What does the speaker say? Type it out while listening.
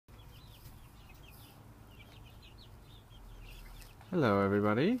Hello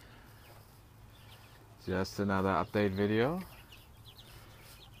everybody, just another update video.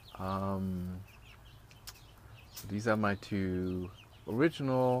 So these are my two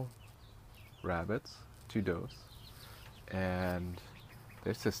original rabbits, two does, and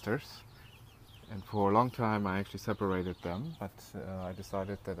they're sisters. And for a long time I actually separated them, but I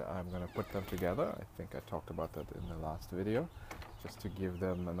decided that I'm going to put them together. I think I talked about that in the last video, just to give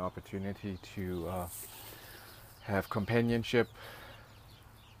them an opportunity to have companionship.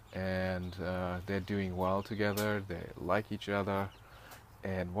 And they're doing well together, they like each other.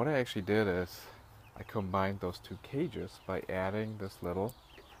 And what I actually did is I combined those two cages by adding this little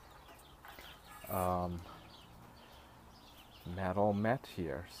metal mat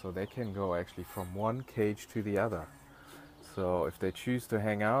here, so they can go actually from one cage to the other. So if they choose to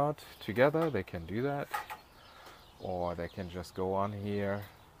hang out together, they can do that, or they can just go on here,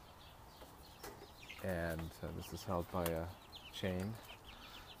 and this is held by a chain.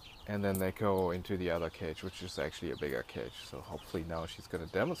 And then they go into the other cage, which is actually a bigger cage. So hopefully now she's going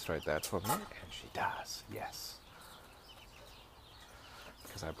to demonstrate that for me. And she does, yes.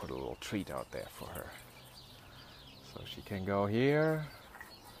 Because I put a little treat out there for her. So she can go here.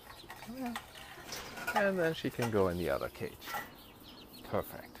 And then she can go in the other cage.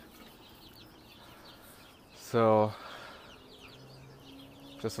 Perfect. So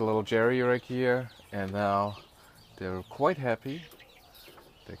just a little jerry rig here. And now they're quite happy.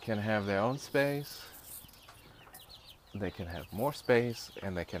 They can have their own space, they can have more space,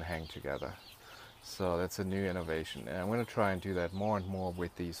 and they can hang together. So that's a new innovation, and I'm going to try and do that more and more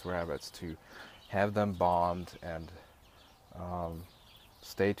with these rabbits, to have them bond and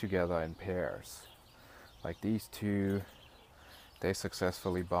stay together in pairs. Like these two, they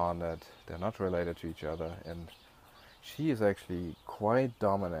successfully bonded. They're not related to each other, and she is actually quite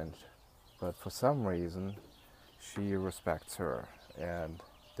dominant, but for some reason she respects her, and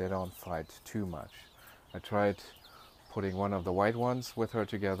they don't fight too much. I tried putting one of the white ones with her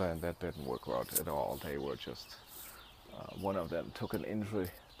together, and that didn't work out at all. They were just, one of them took an injury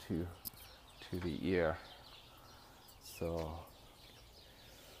to the ear. So,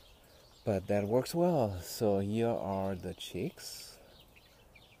 but that works well. So here are the chicks.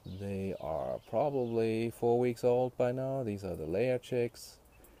 They are probably 4 weeks old by now. These are the layer chicks.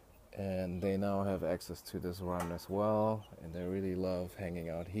 And they now have access to this run as well, and they really love hanging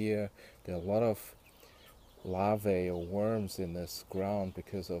out here. There are a lot of larvae or worms in this ground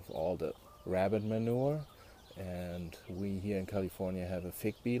because of all the rabbit manure, and we here in California have a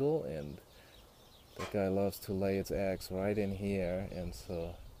fig beetle, and that guy loves to lay its eggs right in here, and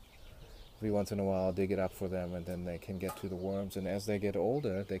so every once in a while I'll dig it up for them, and then they can get to the worms, and as they get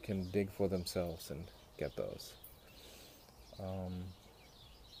older they can dig for themselves and get those.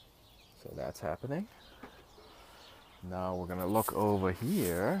 So that's happening. Now we're gonna look over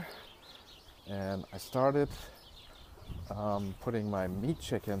here, and I started putting my meat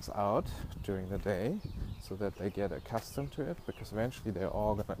chickens out during the day so that they get accustomed to it, because eventually they're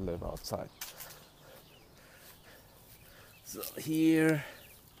all gonna live outside. So here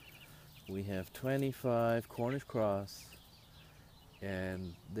we have 25 Cornish cross,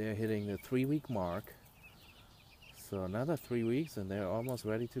 and they're hitting the 3-week mark. So another 3 weeks and they're almost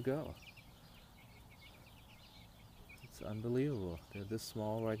ready to go. It's unbelievable. They're this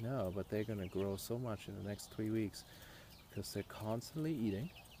small right now, but they're going to grow so much in the next 3 weeks because they're constantly eating.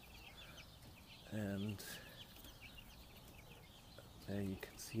 And there you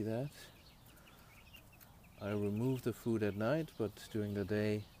can see that. I remove the food at night, but during the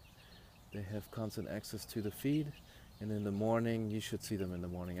day they have constant access to the feed. And in the morning, you should see them in the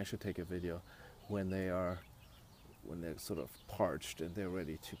morning. I should take a video when they're sort of parched and they're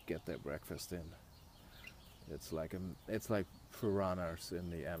ready to get their breakfast in. It's like piranhas in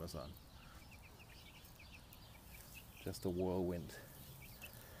the Amazon. Just a whirlwind.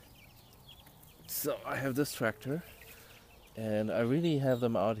 So I have this tractor, and I really have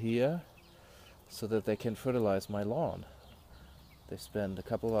them out here so that they can fertilize my lawn. They spend a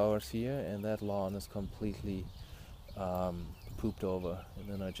couple of hours here, and that lawn is completely pooped over, and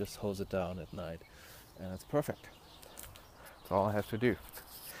then I just hose it down at night, and it's perfect. That's all I have to do.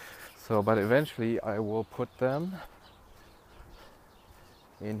 So, but eventually I will put them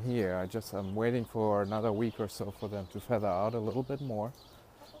in here. I'm waiting for another week or so for them to feather out a little bit more.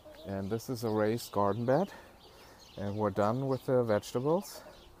 And this is a raised garden bed, and we're done with the vegetables.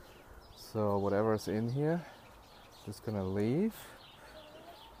 So whatever's in here is just gonna leave.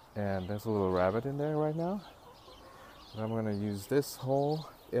 And there's a little rabbit in there right now. And I'm gonna use this whole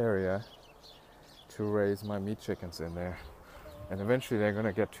area to raise my meat chickens in there. And eventually they're going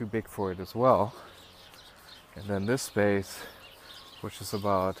to get too big for it as well. And then this space which is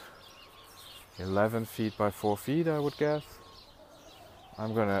about 11 feet by 4 feet, I would guess.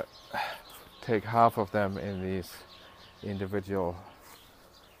 I'm gonna take half of them in these individual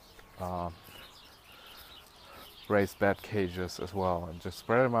raised bed cages as well, and just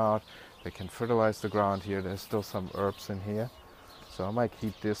spread them out. They can fertilize the ground here. There's still some herbs in here, so I might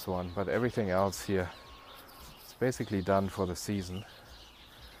keep this one, but everything else here is basically done for the season.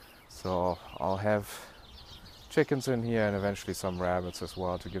 So I'll have chickens in here and eventually some rabbits as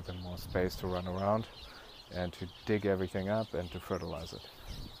well, to give them more space to run around and to dig everything up and to fertilize it.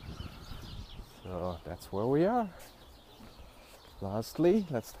 So that's where we are. Lastly,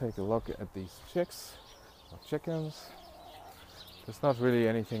 let's take a look at these chicks or chickens. There's not really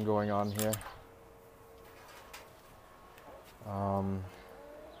anything going on here.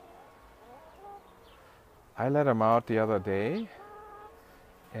 I let them out the other day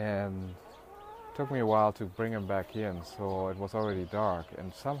and it took me a while to bring them back in, so it was already dark,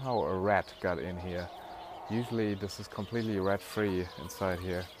 and somehow a rat got in here. Usually this is completely rat free inside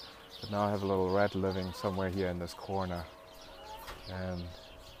here, but now I have a little rat living somewhere here in this corner, and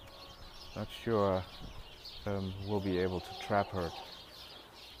not sure we'll be able to trap her.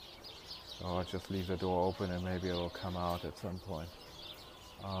 So I'll just leave the door open and maybe it'll come out at some point.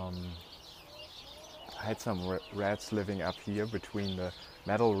 I had some rats living up here between the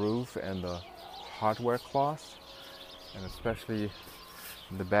metal roof and the hardware cloth, and especially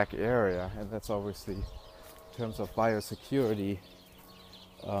in the back area, and that's obviously, in terms of biosecurity,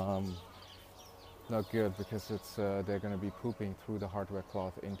 not good, because it's they're going to be pooping through the hardware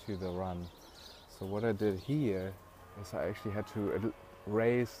cloth into the run. So what I did here is I actually had to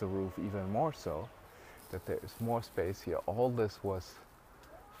raise the roof even more, so that there is more space here. All this was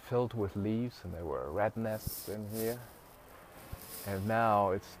filled with leaves and there were rat nests in here, and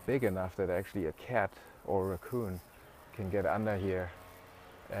now it's big enough that actually a cat or a raccoon can get under here,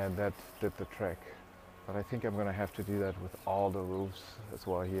 and that did the trick. But I think I'm going to have to do that with all the roofs as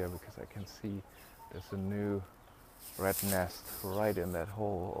well here, because I can see there's a new rat nest right in that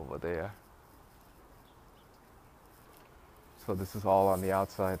hole over there. So this is all on the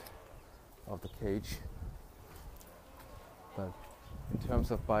outside of the cage. But in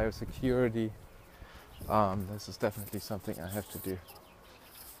terms of biosecurity, this is definitely something I have to do.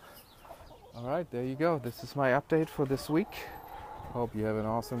 Alright, there you go. This is my update for this week. Hope you have an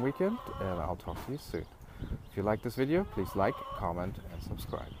awesome weekend, and I'll talk to you soon. If you like this video, please like, comment, and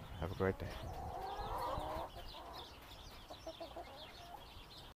subscribe. Have a great day.